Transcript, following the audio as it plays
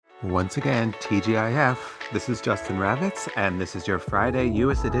Once again, TGIF, this is Justin Ravitz, and this is your Friday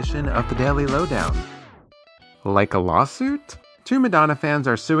U.S. edition of the Daily Lowdown. Like a lawsuit? Two Madonna fans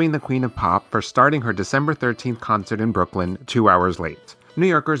are suing the Queen of Pop for starting her December 13th concert in Brooklyn 2 hours late. New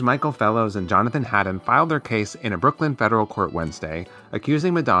Yorkers Michael Fellows and Jonathan Haddon filed their case in a Brooklyn federal court Wednesday,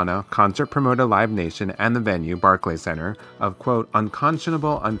 accusing Madonna, concert promoter Live Nation, and the venue, Barclays Center, of, quote,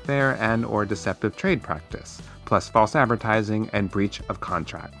 unconscionable, unfair, and/or deceptive trade practice, plus false advertising and breach of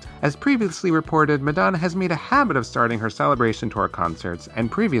contract. As previously reported, Madonna has made a habit of starting her Celebration Tour concerts and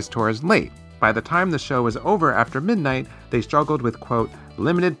previous tours late. By the time the show was over after midnight, they struggled with, quote,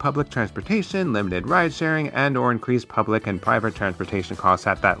 limited public transportation, limited ride-sharing, and/or increased public and private transportation costs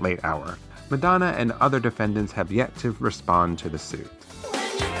at that late hour. Madonna and other defendants have yet to respond to the suit.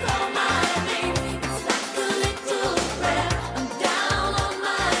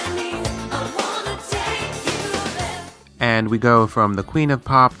 And we go from the Queen of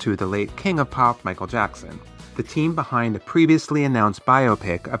Pop to the late King of Pop, Michael Jackson. The team behind a previously announced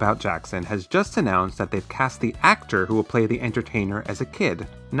biopic about Jackson has just announced that they've cast the actor who will play the entertainer as a kid.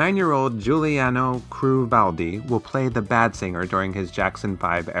 9-year-old Giuliano Cruvaldi will play the bad singer during his Jackson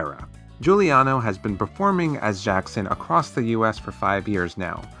 5 era. Giuliano has been performing as Jackson across the U.S. for 5 years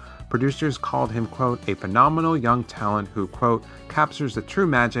now. Producers called him, quote, a phenomenal young talent who, quote, captures the true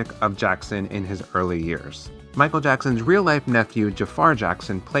magic of Jackson in his early years. Michael Jackson's real-life nephew, Jafar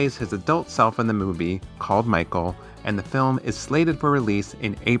Jackson, plays his adult self in the movie, called Michael, and the film is slated for release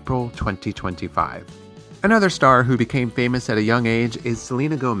in April 2025. Another star who became famous at a young age is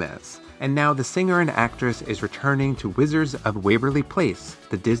Selena Gomez, and now the singer and actress is returning to Wizards of Waverly Place,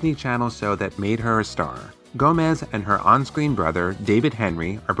 the Disney Channel show that made her a star. Gomez and her on-screen brother, David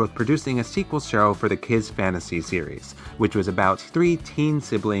Henry, are both producing a sequel show for the Kids Fantasy series, which was about 3 teen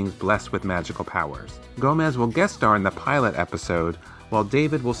siblings blessed with magical powers. Gomez will guest star in the pilot episode, while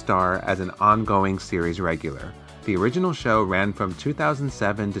David will star as an ongoing series regular. The original show ran from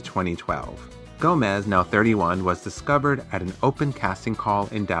 2007 to 2012. Gomez, now 31, was discovered at an open casting call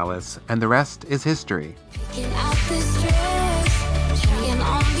in Dallas, and the rest is history.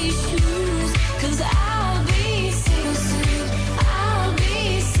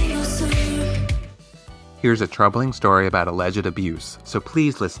 Here's a troubling story about alleged abuse, so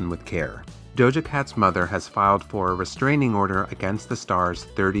please listen with care. Doja Cat's mother has filed for a restraining order against the star's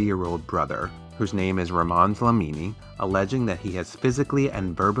 30-year-old brother, whose name is Ramon Dlamini, alleging that he has physically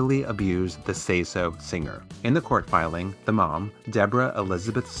and verbally abused the Say So singer. In the court filing, the mom, Deborah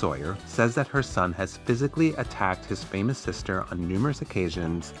Elizabeth Sawyer, says that her son has physically attacked his famous sister on numerous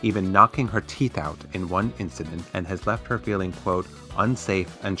occasions, even knocking her teeth out in one incident, and has left her feeling, quote,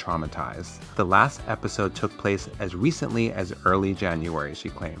 unsafe and traumatized. The last episode took place as recently as early January, she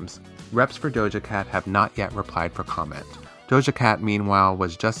claims. Reps for Doja Cat have not yet replied for comment. Doja Cat, meanwhile,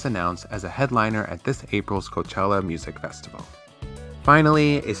 was just announced as a headliner at this April's Coachella Music Festival.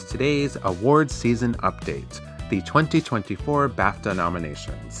 Finally is today's awards season update, the 2024 BAFTA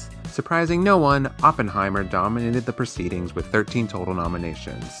nominations. Surprising no one, Oppenheimer dominated the proceedings with 13 total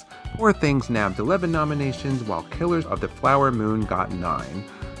nominations. Poor Things nabbed 11 nominations, while Killers of the Flower Moon got 9.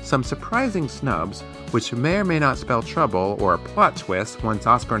 Some surprising snubs, which may or may not spell trouble or a plot twist once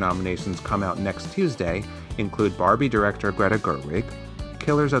Oscar nominations come out next Tuesday, include Barbie director Greta Gerwig,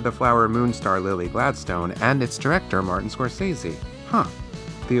 Killers of the Flower Moon star Lily Gladstone, and its director Martin Scorsese.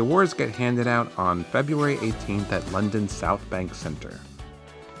 The awards get handed out on February 18th at London's South Bank Centre.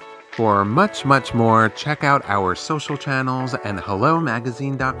 For much, much more, check out our social channels and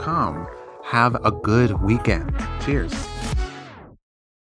hellomagazine.com. Have a good weekend. Cheers.